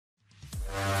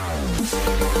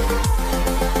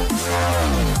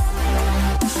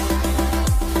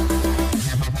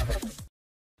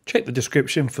Check the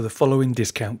description for the following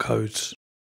discount codes.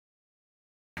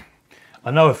 I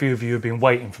know a few of you have been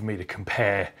waiting for me to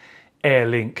compare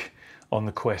AirLink on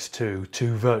the Quest 2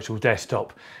 to virtual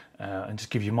desktop and just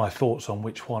give you my thoughts on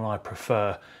which one I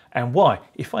prefer and why,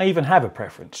 if I even have a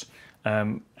preference.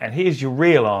 And here's your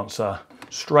real answer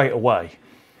straight away.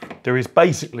 There is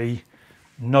basically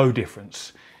no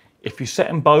difference. If you set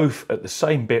them both at the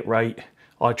same bit rate,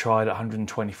 I tried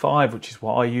 125, which is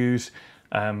what I use.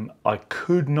 I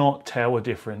could not tell a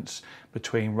difference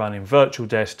between running virtual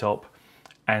desktop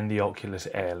and the Oculus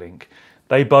Air Link.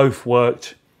 They both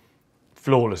worked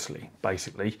flawlessly,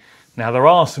 basically. Now there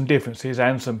are some differences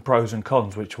and some pros and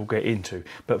cons which we'll get into,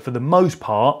 but for the most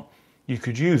part, you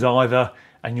could use either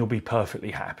and you'll be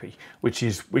perfectly happy, which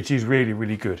is really,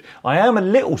 really good. I am a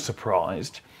little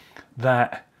surprised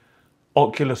that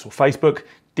Oculus or Facebook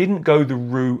didn't go the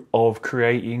route of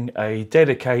creating a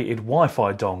dedicated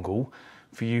Wi-Fi dongle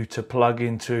for you to plug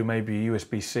into maybe a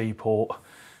USB-C port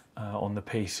on the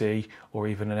PC or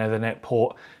even an Ethernet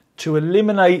port to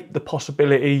eliminate the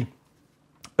possibility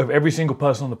of every single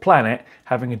person on the planet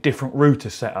having a different router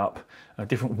set up, a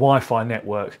different Wi-Fi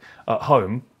network at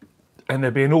home, and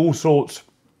there being all sorts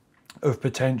of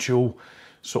potential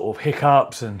sort of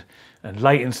hiccups and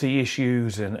latency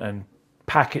issues and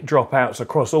packet dropouts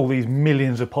across all these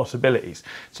millions of possibilities.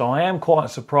 So I am quite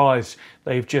surprised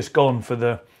they've just gone for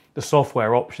the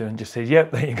software option and just said,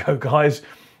 yep, there you go, guys,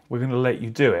 we're going to let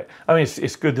you do it. I mean,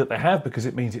 it's good that they have, because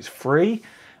it means it's free.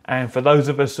 And for those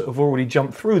of us that have already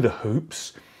jumped through the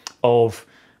hoops of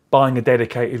buying a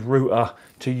dedicated router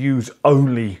to use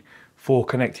only for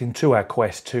connecting to our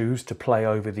Quest 2s to play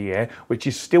over the air, which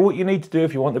is still what you need to do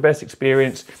if you want the best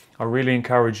experience, I really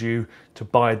encourage you to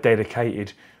buy a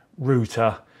dedicated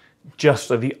router just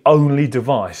so the only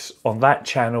device on that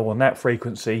channel, on that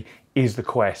frequency, is the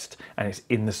Quest, and it's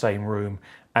in the same room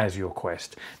as your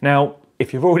Quest. Now,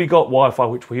 if you've already got Wi-Fi,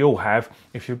 which we all have,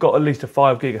 if you've got at least a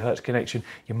 5 gigahertz connection,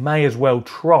 you may as well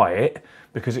try it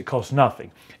because it costs nothing.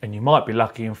 And you might be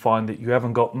lucky and find that you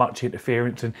haven't got much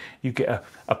interference and you get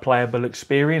a playable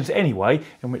experience anyway,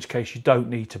 in which case you don't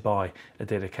need to buy a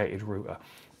dedicated router.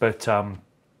 But I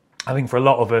think for a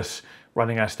lot of us,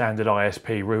 running our standard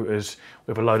ISP routers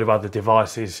with a load of other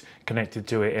devices connected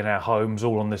to it in our homes,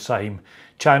 all on the same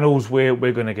channels, we're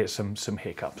going to get some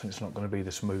hiccups, and it's not going to be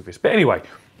the smoothest. But anyway,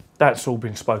 that's all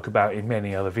been spoke about in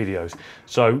many other videos.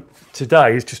 So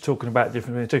today is just talking about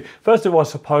different things too. First of all, I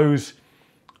suppose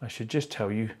I should just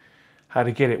tell you how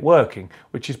to get it working,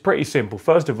 which is pretty simple.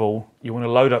 First of all, you want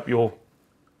to load up your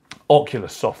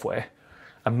Oculus software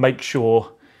and make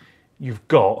sure you've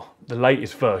got the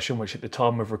latest version, which at the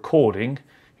time of recording,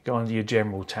 you go under your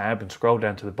general tab and scroll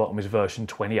down to the bottom is version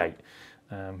 28,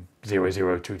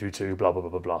 00222, blah, blah, blah,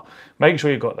 blah, blah. Make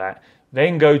sure you've got that.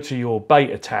 Then go to your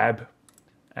beta tab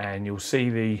and you'll see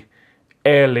the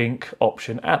AirLink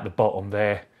option at the bottom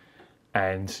there,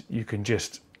 and you can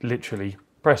just literally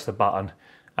press the button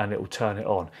and it will turn it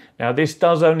on. Now this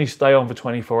does only stay on for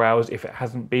 24 hours. If it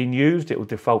hasn't been used, it will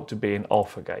default to being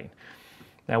off again.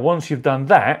 Now once you've done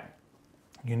that,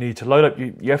 you need to load up,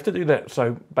 you have to do that.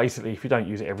 So basically, if you don't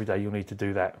use it every day, you'll need to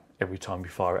do that every time you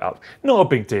fire it up. Not a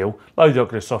big deal. Load the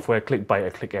Oculus software, click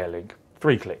beta, click AirLink.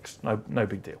 3 clicks, no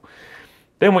big deal.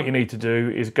 Then what you need to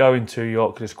do is go into your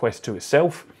Oculus Quest 2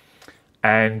 itself,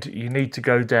 and you need to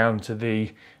go down to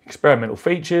the experimental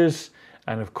features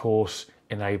and of course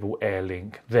enable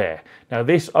AirLink there. Now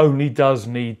this only does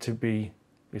need to be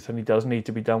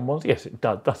done once. Yes, it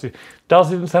does.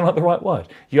 Does isn't sound like the right word.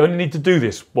 You only need to do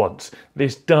this once.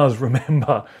 This does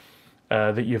remember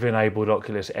that you've enabled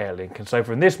Oculus Air Link. And so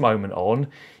from this moment on,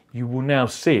 you will now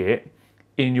see it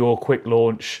in your quick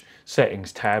launch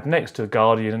settings tab next to the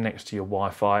Guardian and next to your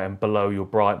Wi-Fi and below your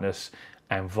brightness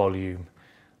and volume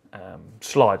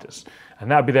sliders. And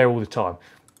that'll be there all the time.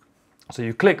 So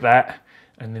you click that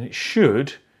and then it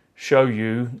should show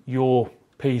you your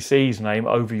PC's name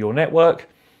over your network.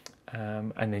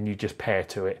 And then you just pair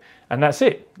to it, and that's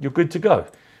it. You're good to go.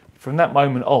 From that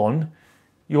moment on,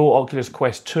 your Oculus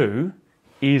Quest 2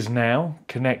 is now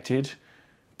connected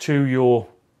to your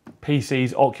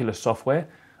PC's Oculus software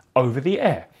over the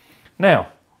air.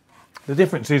 Now, the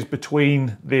differences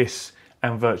between this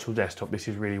and virtual desktop, this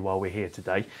is really why we're here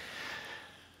today.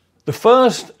 The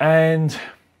first, and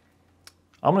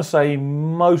I'm going to say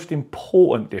most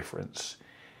important difference,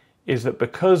 is that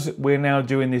because we're now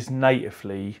doing this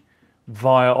natively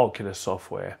via Oculus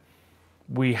software,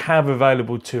 we have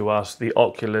available to us the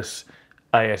Oculus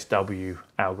ASW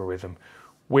algorithm,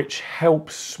 which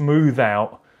helps smooth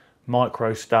out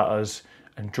micro stutters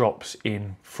and drops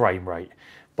in frame rate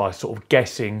by sort of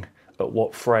guessing at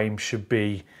what frame should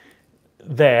be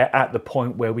there at the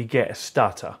point where we get a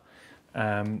stutter.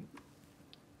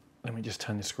 Let me just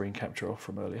turn the screen capture off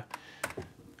from earlier.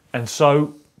 And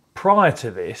so prior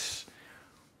to this,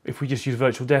 if we just use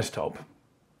virtual desktop,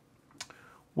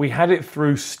 we had it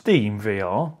through Steam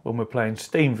VR when we're playing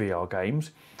Steam VR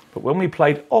games, but when we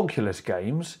played Oculus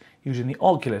games using the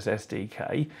Oculus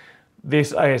SDK,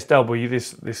 this ASW,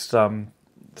 this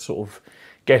sort of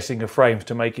guessing of frames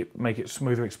to make it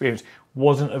smoother experience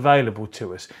wasn't available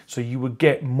to us. So you would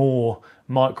get more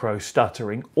micro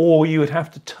stuttering, or you would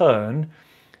have to turn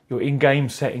your in-game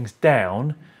settings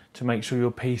down to make sure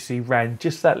your PC ran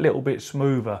just that little bit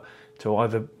smoother to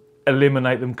either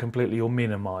eliminate them completely or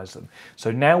minimize them. So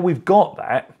now we've got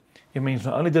that, it means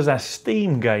not only does our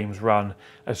Steam games run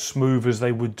as smooth as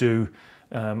they would do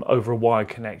over a wired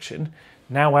connection,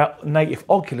 now our native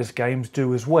Oculus games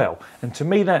do as well. And to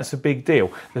me, that's a big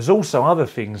deal. There's also other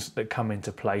things that come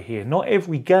into play here. Not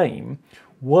every game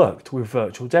worked with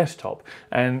virtual desktop,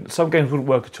 and some games wouldn't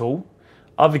work at all.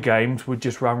 Other games would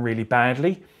just run really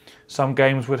badly. Some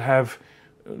games would have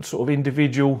sort of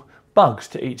individual bugs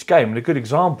to each game. And a good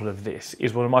example of this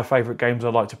is one of my favourite games I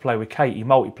like to play with Katie,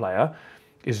 multiplayer,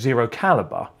 is Zero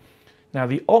Caliber. Now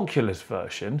the Oculus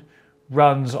version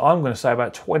runs, I'm going to say,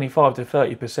 about 25 to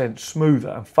 30% smoother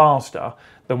and faster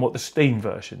than what the Steam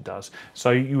version does.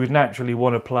 So you would naturally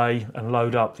want to play and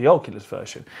load up the Oculus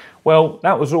version. Well,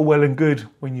 that was all well and good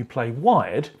when you play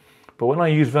wired, but when I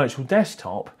use virtual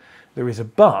desktop, there is a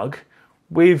bug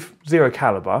with Zero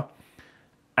Caliber,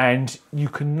 and you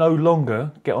can no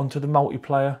longer get onto the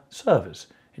multiplayer servers.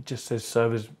 It just says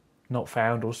servers not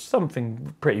found or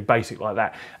something pretty basic like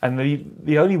that. And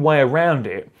the only way around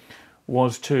it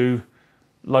was to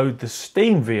load the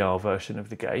Steam VR version of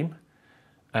the game,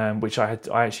 which I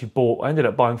actually bought. I ended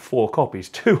up buying 4 copies,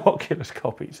 2 Oculus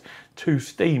copies, 2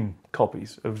 Steam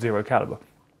copies of Zero Caliber.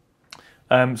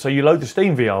 So you load the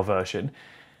Steam VR version,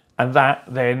 and that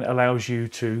then allows you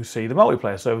to see the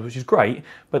multiplayer servers, which is great.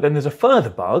 But then there's a further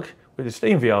bug with the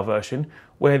Steam VR version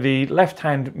where the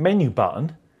left-hand menu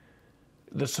button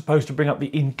that's supposed to bring up the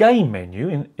in-game menu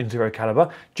in Zero Caliber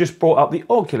just brought up the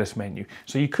Oculus menu.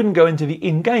 So you couldn't go into the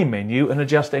in-game menu and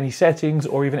adjust any settings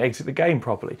or even exit the game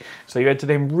properly. So you had to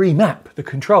then remap the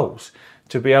controls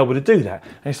to be able to do that.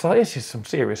 And it's like, this is some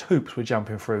serious hoops we're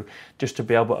jumping through just to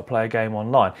be able to play a game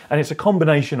online. And it's a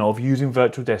combination of using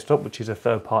virtual desktop, which is a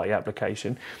third-party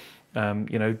application,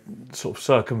 you know, sort of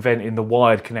circumventing the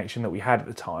wired connection that we had at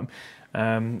the time,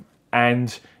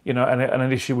 and you know, and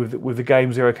an issue with the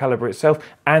game Zero Caliber itself,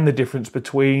 and the difference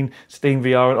between Steam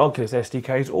VR and Oculus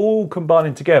SDKs all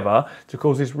combining together to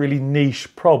cause this really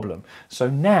niche problem. So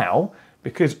now,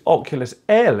 because Oculus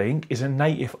Air Link is a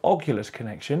native Oculus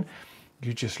connection,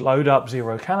 you just load up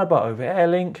Zero Caliber over Air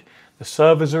Link, the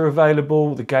servers are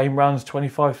available, the game runs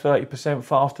 25-30%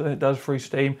 faster than it does through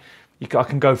Steam. I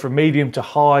can go from medium to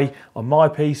high on my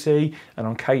PC, and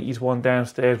on Katie's one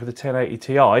downstairs with a 1080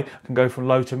 Ti, I can go from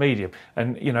low to medium.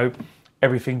 And, you know,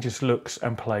 everything just looks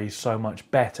and plays so much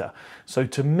better. So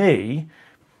to me,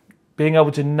 being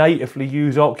able to natively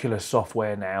use Oculus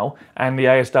software now and the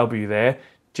ASW there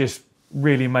just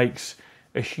really makes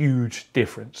a huge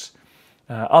difference.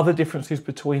 Other differences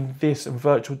between this and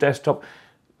virtual desktop,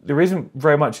 there isn't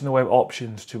very much in the way of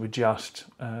options to adjust.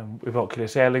 With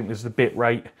Oculus Air Link, there's the bit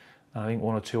rate, I think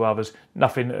 1 or 2 others,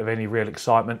 nothing of any real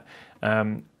excitement.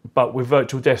 But with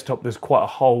virtual desktop, there's quite a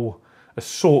whole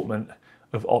assortment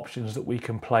of options that we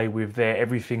can play with there.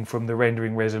 Everything from the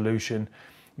rendering resolution,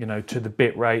 you know, to the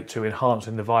bit rate, to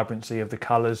enhancing the vibrancy of the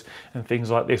colors and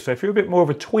things like this. So if you're a bit more of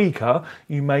a tweaker,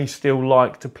 you may still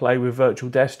like to play with virtual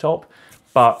desktop,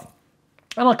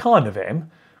 and I kind of am,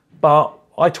 but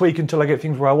I tweak until I get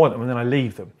things where I want them and then I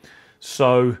leave them.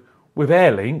 So with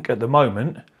AirLink at the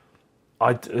moment,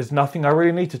 there's nothing I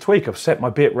really need to tweak. I've set my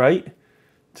bit rate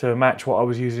to match what I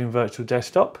was using in virtual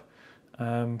desktop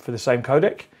for the same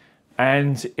codec,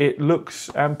 and it looks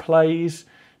and plays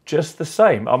just the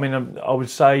same. I mean, I would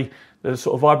say the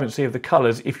sort of vibrancy of the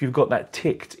colors, if you've got that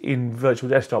ticked in virtual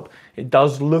desktop, it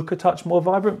does look a touch more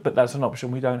vibrant, but that's an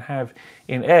option we don't have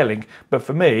in AirLink. But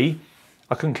for me,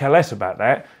 I couldn't care less about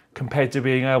that compared to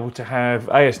being able to have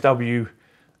ASW,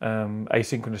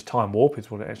 asynchronous time warp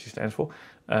is what it actually stands for,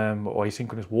 or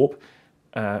asynchronous warp,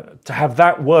 to have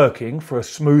that working for a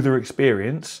smoother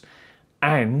experience,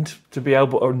 and to be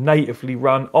able to natively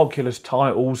run Oculus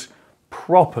titles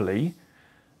properly,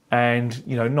 and,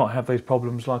 you know, not have those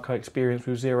problems like I experienced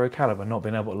with Zero Caliber, not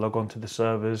being able to log on to the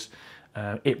servers,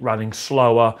 it running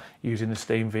slower using the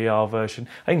Steam VR version.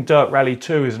 I think Dirt Rally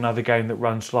 2 is another game that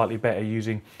runs slightly better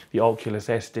using the Oculus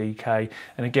SDK.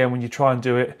 And again, when you try and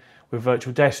do it with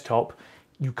virtual desktop,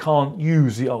 you can't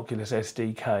use the Oculus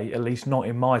SDK, at least not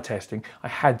in my testing. I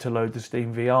had to load the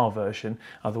Steam VR version,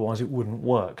 otherwise it wouldn't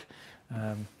work.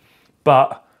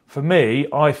 But for me,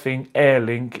 I think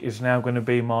AirLink is now going to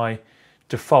be my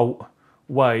default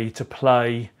way to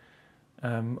play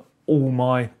all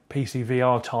my PC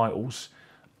VR titles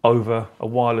over a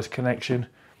wireless connection.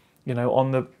 You know,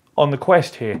 on the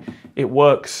Quest here, it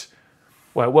works,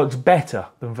 well, it works better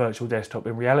than Virtual Desktop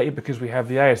in reality, because we have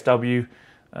the ASW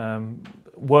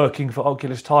working for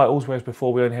Oculus titles, whereas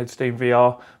before we only had Steam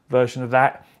VR version of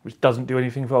that, which doesn't do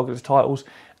anything for Oculus titles.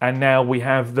 And now we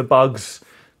have the bugs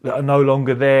that are no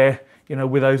longer there, you know,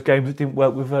 with those games that didn't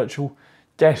work with Virtual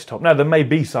Desktop. Now, there may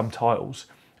be some titles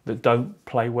that don't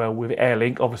play well with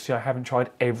AirLink. Obviously, I haven't tried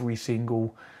every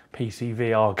single PC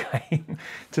VR game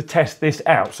to test this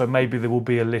out, so maybe there will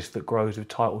be a list that grows of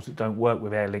titles that don't work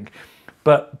with AirLink.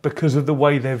 But because of the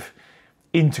way they've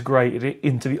integrated it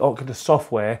into the Oculus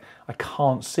software, I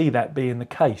can't see that being the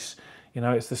case. You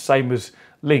know, it's the same as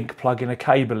Link, plugging a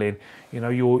cable in. You know,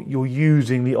 you're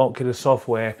using the Oculus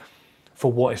software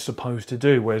for what it's supposed to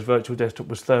do, whereas Virtual Desktop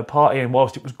was third party, and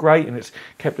whilst it was great and it's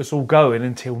kept us all going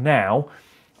until now,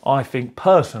 I think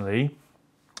personally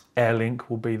AirLink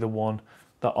will be the one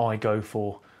that I go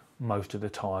for most of the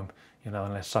time, you know,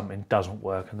 unless something doesn't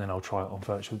work, and then I'll try it on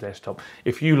Virtual Desktop.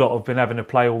 If you lot have been having a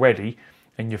play already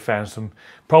and you've found some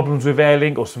problems with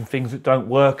AirLink or some things that don't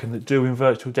work and that do in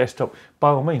Virtual Desktop, by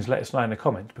all means let us know in the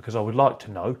comments, because I would like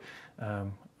to know.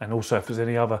 And also if there's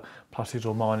any other pluses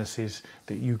or minuses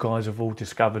that you guys have all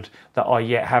discovered that I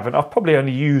yet haven't. I've probably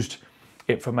only used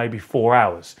it for maybe 4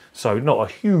 hours, so not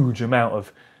a huge amount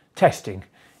of testing,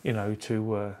 you know,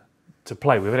 to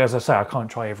play with it. As I say, I can't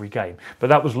try every game, but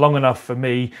that was long enough for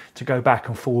me to go back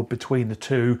and forward between the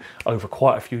two over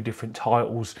quite a few different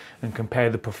titles and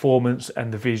compare the performance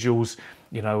and the visuals,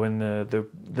 you know, and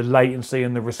the latency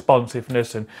and the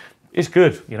responsiveness, and it's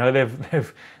good. You know,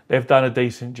 they've done a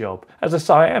decent job. As I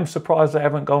say, I am surprised they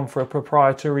haven't gone for a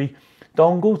proprietary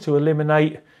dongle to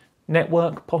eliminate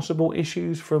network possible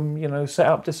issues from, you know,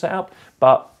 setup to setup,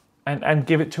 but and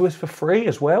give it to us for free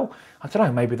as well. I don't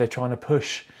know, maybe they're trying to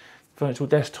push Virtual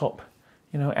Desktop,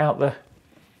 you know, out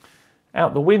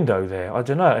the window there. I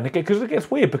don't know. And again, because it gets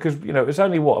weird, because, you know, it was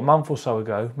only what, a month or so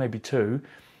ago, maybe 2,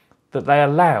 that they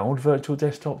allowed Virtual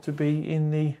Desktop to be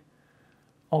in the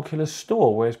Oculus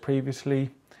store, whereas previously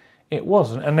it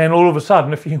wasn't. And then all of a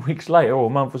sudden, a few weeks later, or a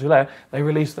month or 2 later, they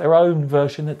released their own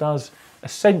version that does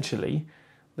essentially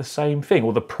the same thing,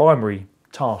 or the primary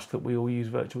task that we all use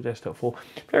Virtual Desktop for.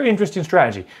 Very interesting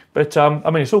strategy. But I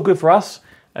mean, it's all good for us.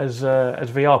 As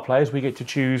VR players, we get to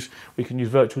choose. We can use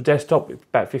Virtual Desktop,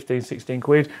 about 15, 16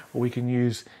 quid, or we can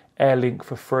use AirLink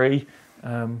for free.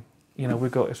 You know,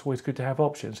 it's always good to have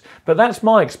options. But that's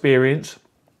my experience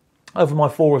over my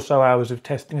 4 or so hours of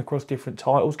testing across different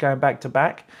titles, going back to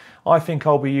back. I think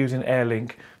I'll be using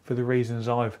AirLink for the reasons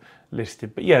I've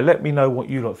listed. But yeah, let me know what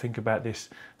you lot think about this.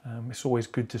 It's always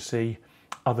good to see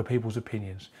other people's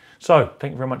opinions. So,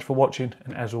 thank you very much for watching,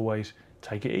 and as always,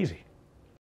 take it easy.